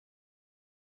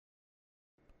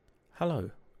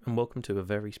Hello, and welcome to a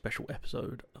very special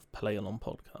episode of Play Along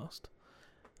Podcast.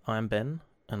 I am Ben,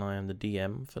 and I am the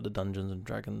DM for the Dungeons &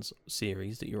 Dragons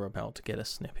series that you're about to get a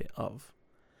snippet of.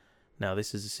 Now,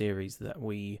 this is a series that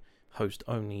we host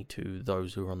only to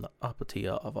those who are on the upper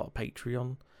tier of our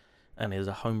Patreon, and is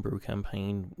a homebrew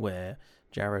campaign where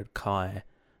Jared, Kai,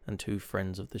 and two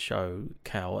friends of the show,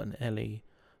 Cal and Ellie,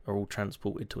 are all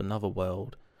transported to another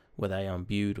world where they are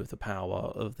imbued with the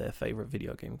power of their favourite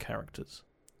video game characters.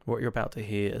 What you're about to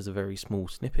hear is a very small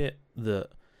snippet that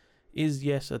is,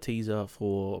 yes, a teaser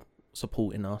for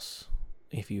supporting us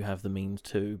if you have the means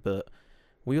to, but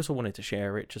we also wanted to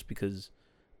share it just because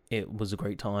it was a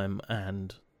great time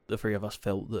and the three of us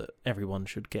felt that everyone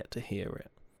should get to hear it.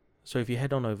 So if you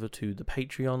head on over to the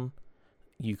Patreon,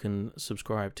 you can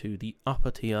subscribe to the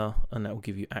upper tier and that will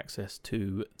give you access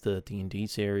to the D&D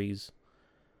series.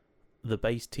 The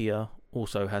base tier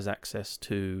also has access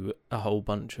to a whole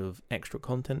bunch of extra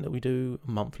content that we do,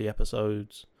 monthly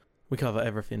episodes. We cover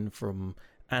everything from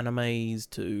animes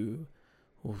to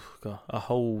a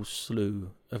whole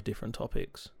slew of different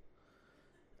topics.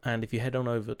 And if you head on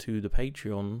over to the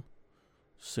Patreon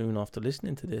soon after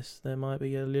listening to this, there might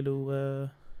be a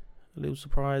little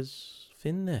surprise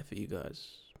thing there for you guys,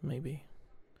 maybe.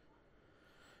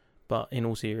 But in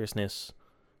all seriousness,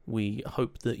 we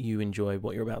hope that you enjoy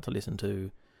what you're about to listen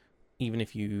to. Even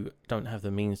if you don't have the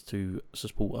means to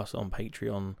support us on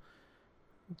Patreon,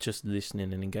 just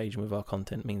listening and engaging with our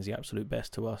content means the absolute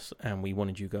best to us, and we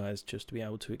wanted you guys just to be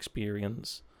able to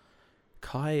experience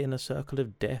Kai in a circle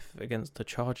of death against a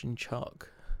charging Chuck.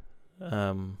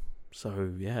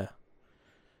 So yeah,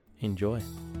 enjoy.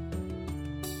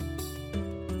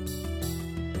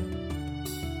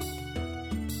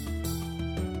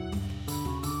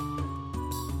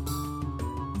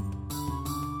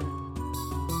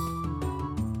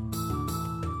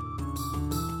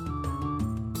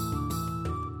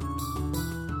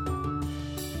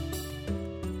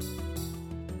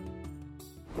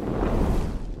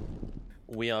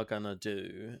 We are gonna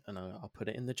do, and I'll put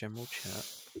it in the general chat.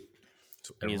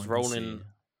 So He's rolling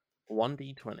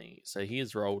 1d20, so he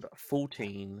has rolled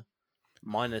 14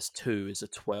 minus 2 is a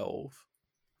 12.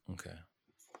 Okay.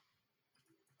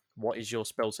 What is your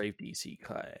spell save DC,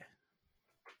 Kai?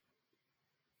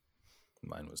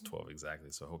 Mine was 12 exactly,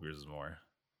 so I hope yours is more.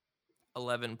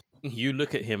 11. You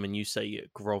look at him and you say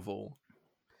grovel,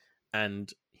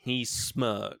 and he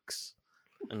smirks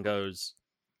and goes,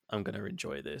 "I'm gonna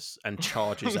enjoy this," and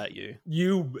charges at you.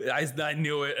 I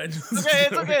knew it.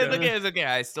 It's okay.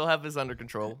 I still have this under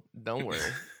control. Don't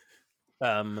worry.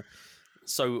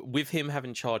 So with him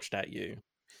having charged at you,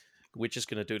 we're just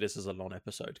gonna do this as a long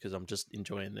episode because I'm just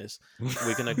enjoying this.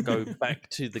 We're gonna go back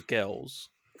to the girls.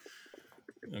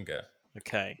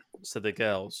 Okay. So the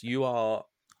girls, you are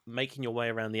making your way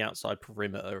around the outside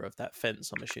perimeter of that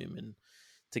fence, I'm assuming,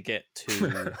 to get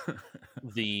to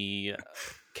the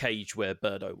cage where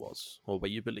Birdo was, or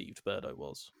where you believed Birdo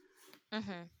was.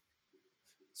 Mm-hmm.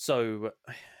 So,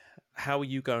 how are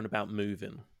you going about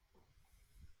moving?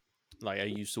 Like, are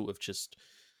you sort of just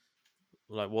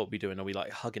like, what are we doing? Are we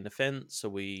like hugging the fence? Are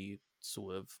we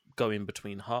sort of going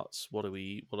between huts? What are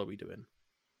we doing?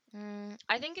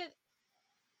 I think at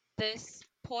this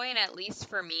point, at least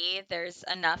for me, there's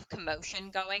enough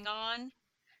commotion going on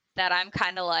that I'm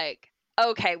kind of like,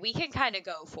 okay, we can kind of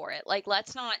go for it. Like,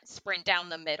 let's not sprint down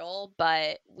the middle,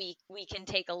 but we can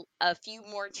take a few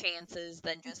more chances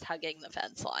than just hugging the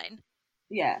fence line.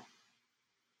 Yeah.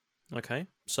 Okay,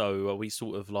 so are we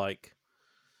sort of like...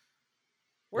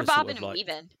 We're bobbing and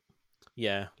weaving.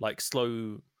 Yeah, like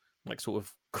slow, like sort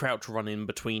of crouch running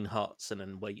between huts and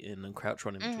then waiting and crouch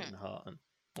running between the hut. And...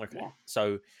 Okay, Yeah.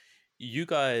 So you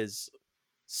guys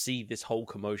see this whole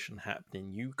commotion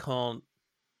happening. You can't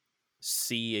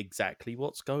see exactly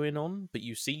what's going on, but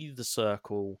you see the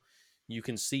circle. You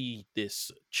can see this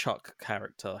Chuck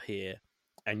character here,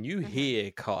 and you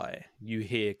hear Kai. You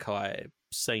hear Kai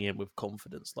saying with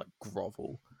confidence, like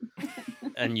grovel,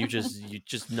 and you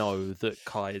just know that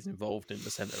Kai is involved in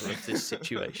the center of this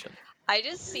situation. I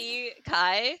just see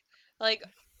Kai like,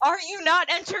 are you not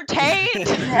entertained?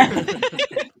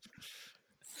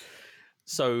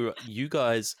 So you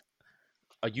guys,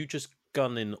 are you just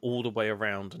gunning all the way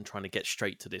around and trying to get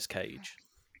straight to this cage?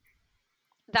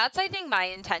 That's, I think, my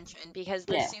intention, because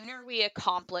the sooner we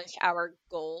accomplish our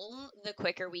goal, the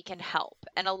quicker we can help.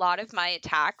 And a lot of my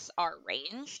attacks are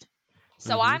ranged.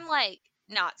 So I'm, like,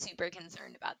 not super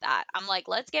concerned about that. I'm like,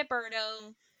 let's get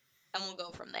Birdo, and we'll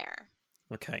go from there.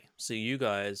 Okay, so you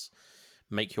guys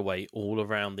make your way all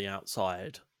around the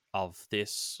outside of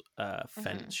this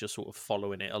fence. You're sort of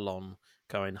following it along,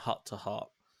 going hut to hut.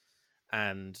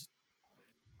 And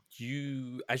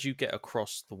as you get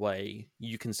across the way,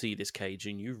 you can see this cage,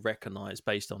 and you recognize,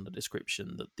 based on the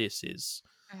description, that this is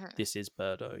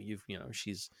Birdo.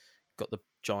 She's got the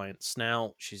giant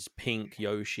snout. She's pink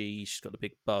Yoshi. She's got the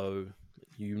big bow.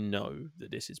 You know that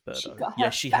this is Birdo.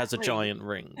 Yes, she has a giant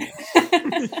ring.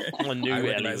 I knew I Ellie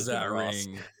recognize was that gonna ask.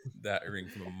 ring. That ring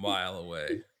from a mile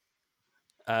away.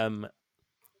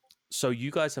 So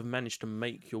you guys have managed to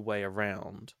make your way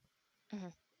around.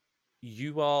 Mhm.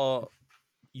 You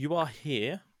are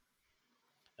here,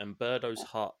 and Birdo's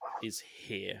hut is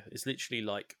here. It's literally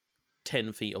like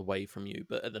 10 feet away from you,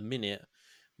 but at the minute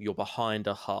you're behind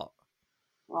a hut.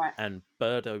 Right. And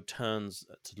Birdo turns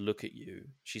to look at you.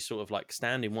 She's sort of like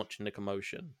standing watching the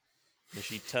commotion, and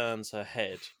she turns her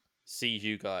head, sees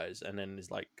you guys, and then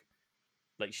is like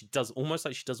she does, almost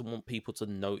like she doesn't want people to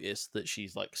notice that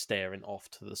she's like staring off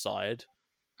to the side.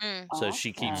 So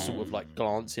she keeps sort of like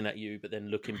glancing at you, but then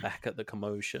looking back at the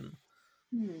commotion.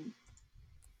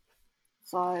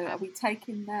 So are we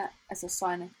taking that as a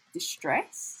sign of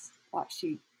distress? Like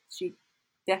she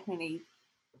definitely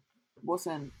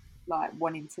wasn't like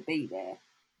wanting to be there.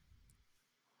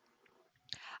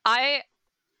 I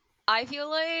feel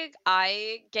like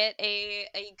I get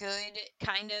a good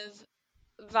kind of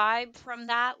vibe from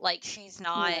that. Like she's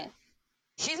not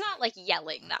like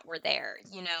yelling that we're there,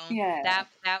 Yeah.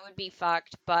 That would be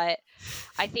fucked. But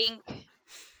I think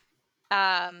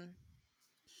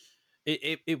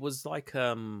it was like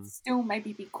still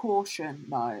maybe be caution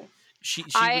though. She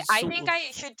I was think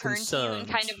I should turn to you and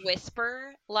kind of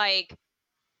whisper, like,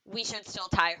 we should still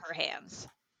tie her hands.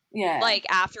 Yeah. Like,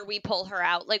 after we pull her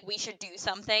out, like, we should do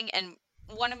something, and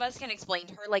one of us can explain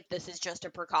to her, like, this is just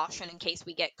a precaution in case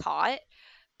we get caught.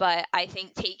 But I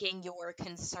think taking your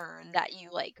concern that you,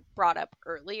 like, brought up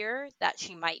earlier, that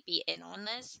she might be in on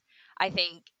this, I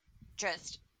think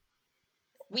just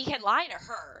we can lie to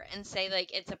her and say,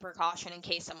 like, it's a precaution in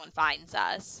case someone finds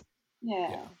us.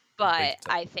 Yeah. But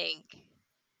I think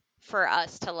for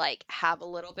us to, like, have a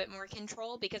little bit more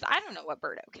control, because I don't know what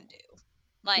Birdo can do.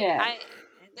 Like,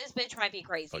 this bitch might be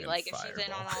crazy. Fucking like, if she's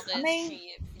in on all this, I mean,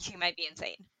 she might be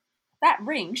insane. That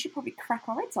ring should probably crack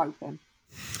our heads open.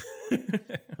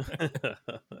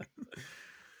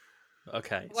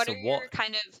 Okay. What are your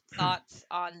kind of thoughts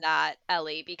on that,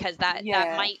 Ellie? Because that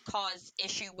might cause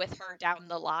issue with her down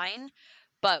the line.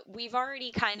 But we've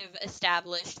already kind of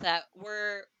established that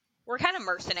we're kind of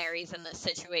mercenaries in this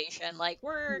situation. Like,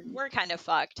 we're kind of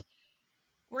fucked.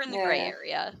 We're in the gray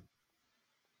area.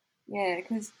 Yeah,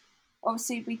 because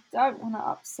obviously we don't want to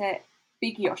upset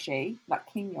Big Yoshi,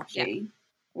 like King Yoshi,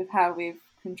 with how we've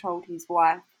controlled his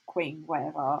wife, queen,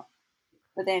 whatever.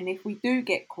 But then if we do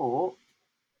get caught,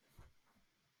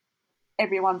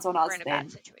 everyone's on us We're in a then.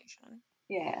 bad situation.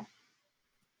 Yeah.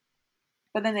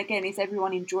 But then again, is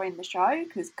everyone enjoying the show?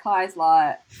 Because Kai's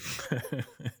like,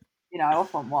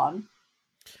 off on one.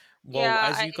 Well,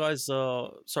 as you guys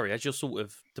are... Sorry, as you're sort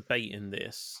of debating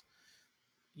this,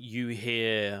 you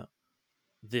hear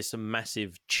this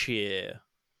massive cheer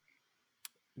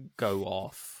go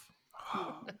off,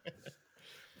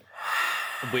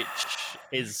 which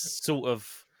is sort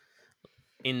of,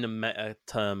 in the meta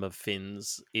term of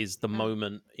things, is the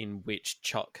moment in which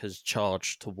Chuck has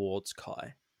charged towards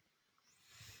Kai.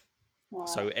 Right.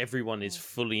 So everyone is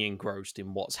fully engrossed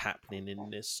in what's happening in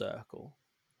this circle.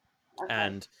 Okay.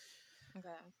 And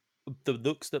the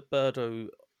looks that Birdo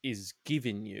is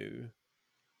giving you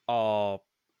are...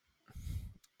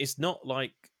 It's not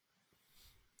like...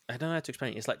 I don't know how to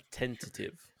explain it. It's like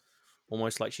tentative.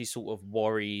 Almost like she's sort of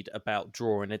worried about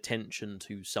drawing attention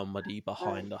to somebody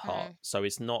behind the hut. So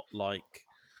it's not like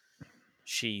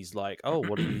she's like, oh,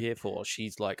 what are you here for?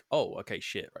 She's like, oh, okay,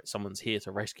 shit, right? Someone's here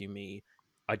to rescue me.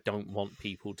 I don't want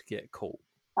people to get caught.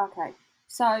 Okay.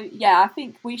 So, yeah, I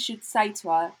think we should say to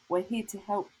her, we're here to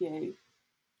help you.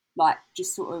 Like,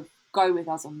 just sort of go with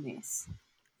us on this.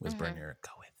 Whisper in your,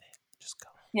 go with it. Just go.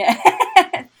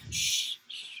 Yeah. Shh.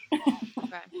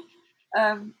 Okay.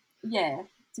 Yeah,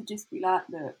 to just be like,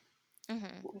 look,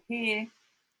 we're here.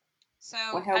 So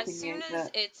we're helping as soon you, as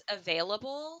it's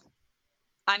available,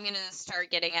 I'm going to start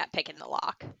getting at picking the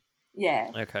lock.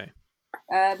 Yeah. Okay.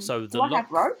 So do I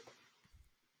have rope?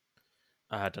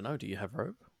 I don't know. Do you have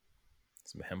rope?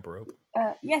 Some hemp rope.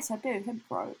 Yes, I do. Hemp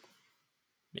rope.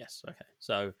 Yes. Okay.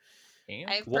 So I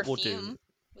have what perfume. we'll do...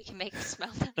 We can make it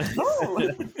smell nice. Oh.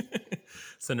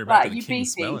 Send her back to the you king beefy.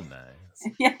 smelling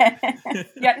nice. Yeah.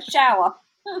 Yeah, shower.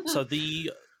 So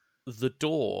the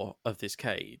door of this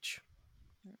cage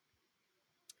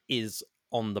is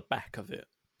on the back of it.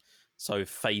 So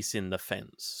facing the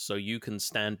fence. So you can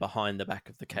stand behind the back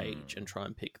of the cage and try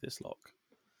and pick this lock.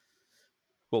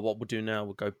 Well, what we'll do now,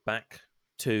 we'll go back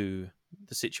to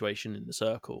the situation in the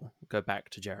circle, go back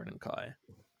to Jaren and Kai.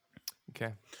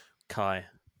 Okay. Kai.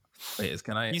 Wait,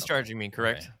 can I? He's charging me,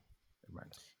 correct? Okay. Never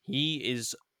mind. He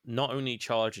is not only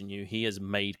charging you, he has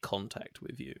made contact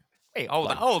with you. Hey,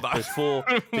 hold on.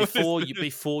 Before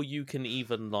you can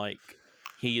even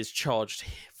he is charged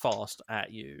fast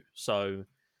at you. So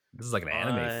This is like an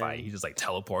anime fight. He just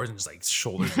teleports and just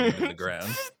shoulders you into the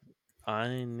ground.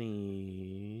 I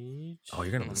need. Oh,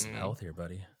 you're gonna lose some health here,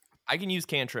 buddy. I can use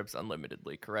cantrips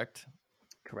unlimitedly, correct?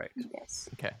 Correct. Yes.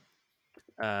 Okay.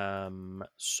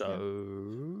 So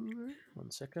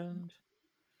 1 second.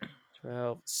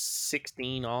 12,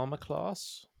 16 armor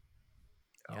class.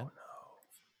 Oh Yeah. no.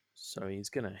 So he's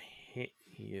gonna hit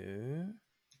you.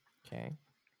 Okay.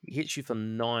 He hits you for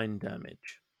 9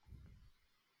 damage.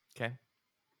 Okay.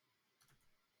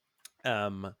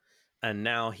 And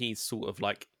now he's sort of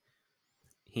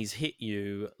he's hit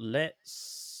you.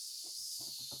 Let's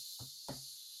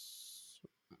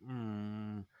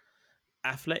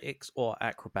athletics or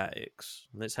acrobatics.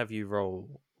 Let's have you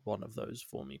roll one of those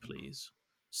for me, please.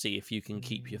 See if you can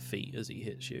keep your feet as he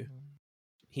hits you.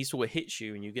 He sort of hits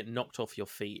you and you get knocked off your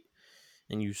feet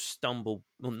and you stumble,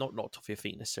 well, not knocked off your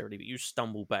feet necessarily, but you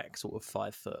stumble back sort of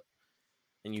 5 foot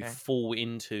and you fall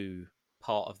into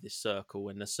part of this circle,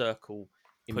 and the circle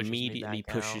immediately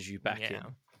pushes you back in.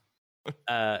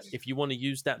 If you want to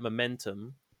use that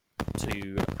momentum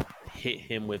to hit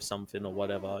him with something or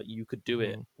whatever, you could do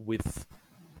it with,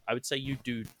 I would say you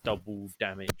do double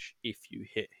damage if you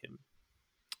hit him.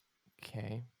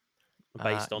 Okay.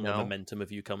 Based on the momentum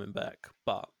of you coming back,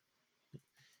 but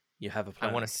you have a plan.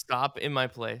 I want to stop in my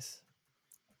place.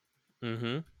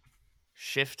 Mm-hmm.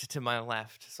 Shift to my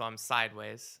left, so I'm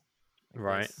sideways.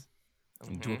 Right.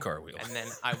 Do a cartwheel. And then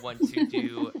I want to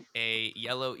do a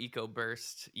yellow eco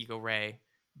burst, eco ray,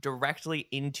 directly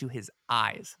into his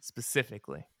eyes,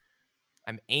 specifically.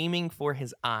 I'm aiming for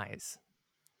his eyes.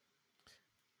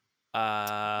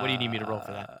 What do you need me to roll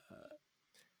for that?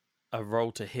 A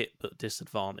roll to hit, but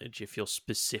disadvantage if you're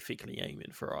specifically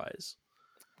aiming for eyes.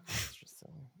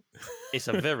 It's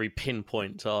a very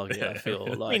pinpoint target, I feel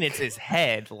like. I mean, it's his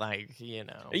head,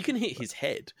 You can hit his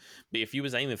head, but if you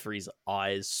was aiming for his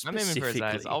eyes specifically... I'm aiming for his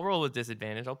eyes. I'll roll with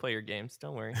disadvantage. I'll play your games.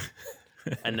 Don't worry.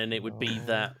 And then it would be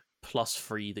that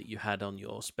 +3 that you had on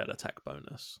your spell attack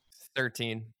bonus.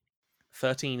 13.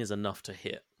 13 is enough to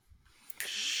hit.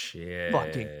 Shit.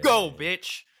 Fucking go,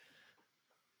 bitch!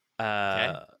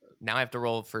 Okay. Now I have to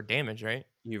roll for damage, right?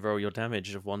 You roll your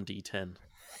damage of 1d10.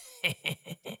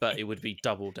 But it would be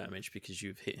double damage because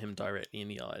you've hit him directly in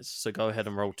the eyes. So go ahead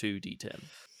and roll 2d10.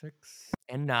 6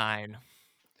 and 9.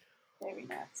 Very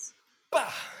nice.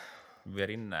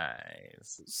 Very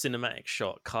nice. Cinematic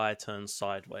shot. Kai turns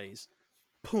sideways.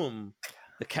 Boom!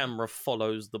 The camera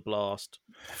follows the blast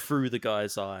through the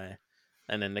guy's eye.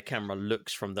 And then the camera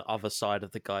looks from the other side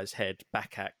of the guy's head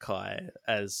back at Kai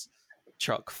as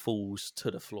Chuck falls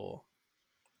to the floor.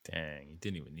 Dang, you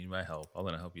didn't even need my help. I'll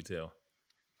let him help you too.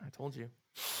 I told you.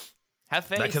 Have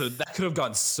faith. That could have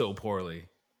gone so poorly.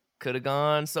 Could have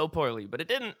gone so poorly, but it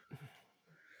didn't.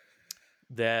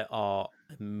 There are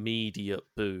immediate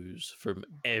boos from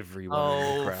everyone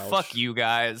in the crowd. Fuck you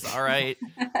guys, all right?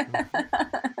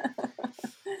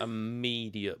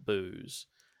 Immediate boos.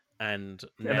 And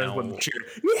now... And cheer.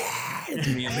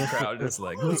 Yeah! Me in the crowd just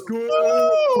let's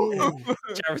go!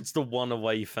 Jared's the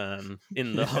one-away fan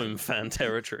in the home fan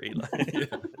territory.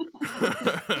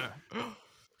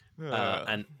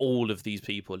 And all of these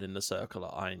people in the circle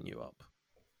are eyeing you up.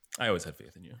 I always had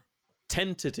faith in you.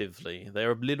 Tentatively,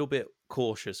 they're a little bit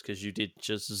cautious because you did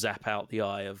just zap out the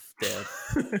eye of their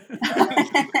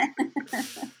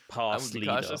past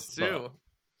leader. Cautious too.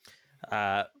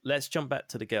 Let's jump back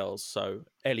to the girls. So,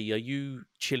 Ellie, are you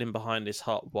chilling behind this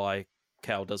hut while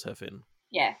Cal does her thing?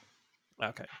 Yeah.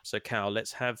 Okay, so Cal,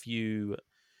 let's have you.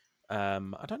 I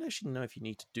don't actually know if you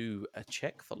need to do a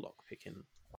check for lockpicking.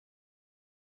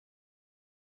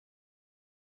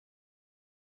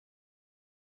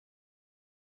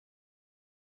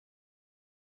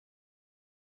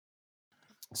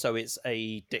 So it's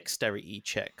a dexterity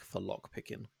check for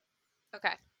lockpicking.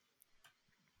 Okay.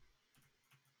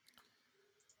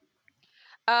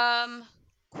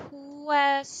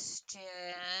 Question.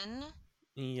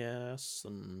 Yes.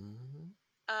 Give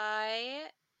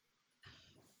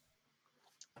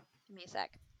me a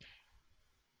sec.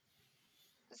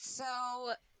 So,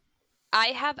 I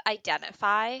have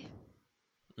identify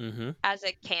as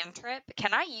a cantrip.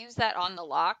 Can I use that on the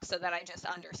lock so that I just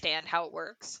understand how it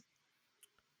works?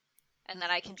 And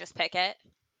then I can just pick it?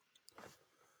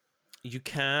 You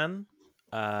can.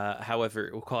 However,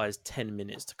 it requires 10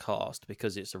 minutes to cast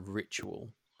because it's a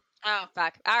ritual. Oh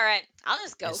fuck! All right, I'll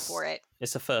just go for it.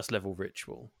 It's a first level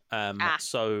ritual. Ah.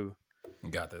 So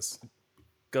You got this.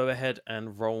 go ahead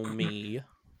and roll me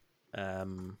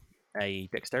a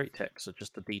dexterity check. So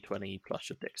just a d20 plus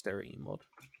your dexterity mod.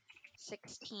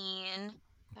 16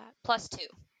 plus 2.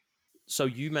 So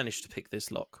you managed to pick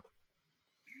this lock.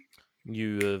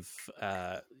 You have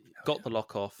got the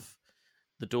lock off.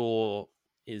 The door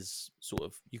is sort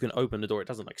of, you can open the door. It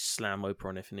doesn't like slam open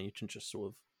or anything. You can just sort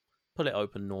of pull it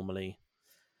open normally.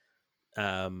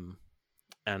 And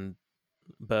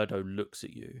Birdo looks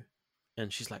at you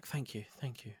and she's like, thank you.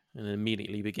 And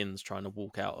immediately begins trying to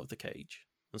walk out of the cage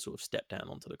and sort of step down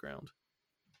onto the ground.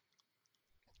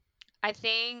 I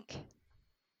think.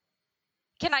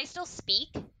 Can I still speak?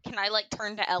 Can I like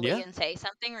turn to Ellie and say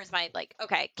something, or is my like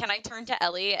okay? Can I turn to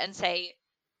Ellie and say,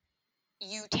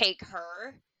 "You take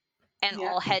her, and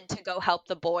I'll head to go help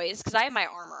the boys"? Because I have my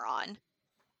armor on,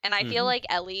 and I feel like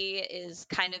Ellie is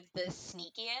kind of the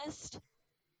sneakiest.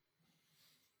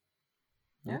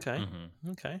 Yeah.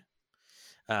 Okay.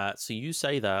 So you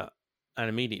say that, and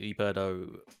immediately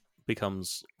Birdo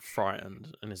becomes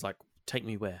frightened and is like, "Take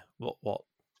me where?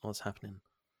 What's happening?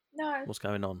 No. What's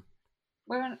going on?"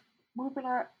 We'll be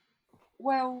like,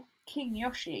 well, King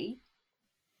Yoshi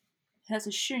has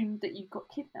assumed that you got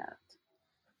kidnapped.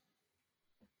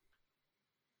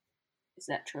 Is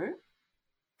that true?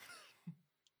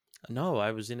 No,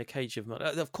 I was in a cage of mud.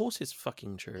 Of course it's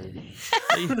fucking true.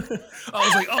 I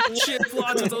was like, oh shit,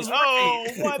 plot was right.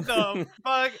 Oh, what the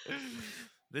fuck?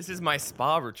 This is my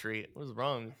spa retreat. What's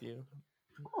wrong with you?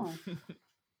 Oh.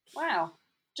 Wow.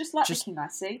 Just like the king, I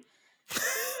see.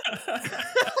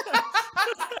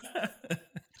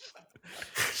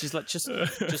 She's like, just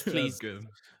please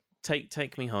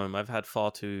take me home. I've had far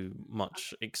too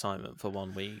much excitement for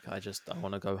 1 week. I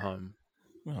want to go home.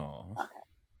 Oh. Okay.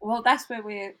 Well, that's where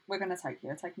we're going to take you.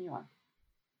 We're taking you on.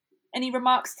 Any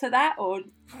remarks to that, or?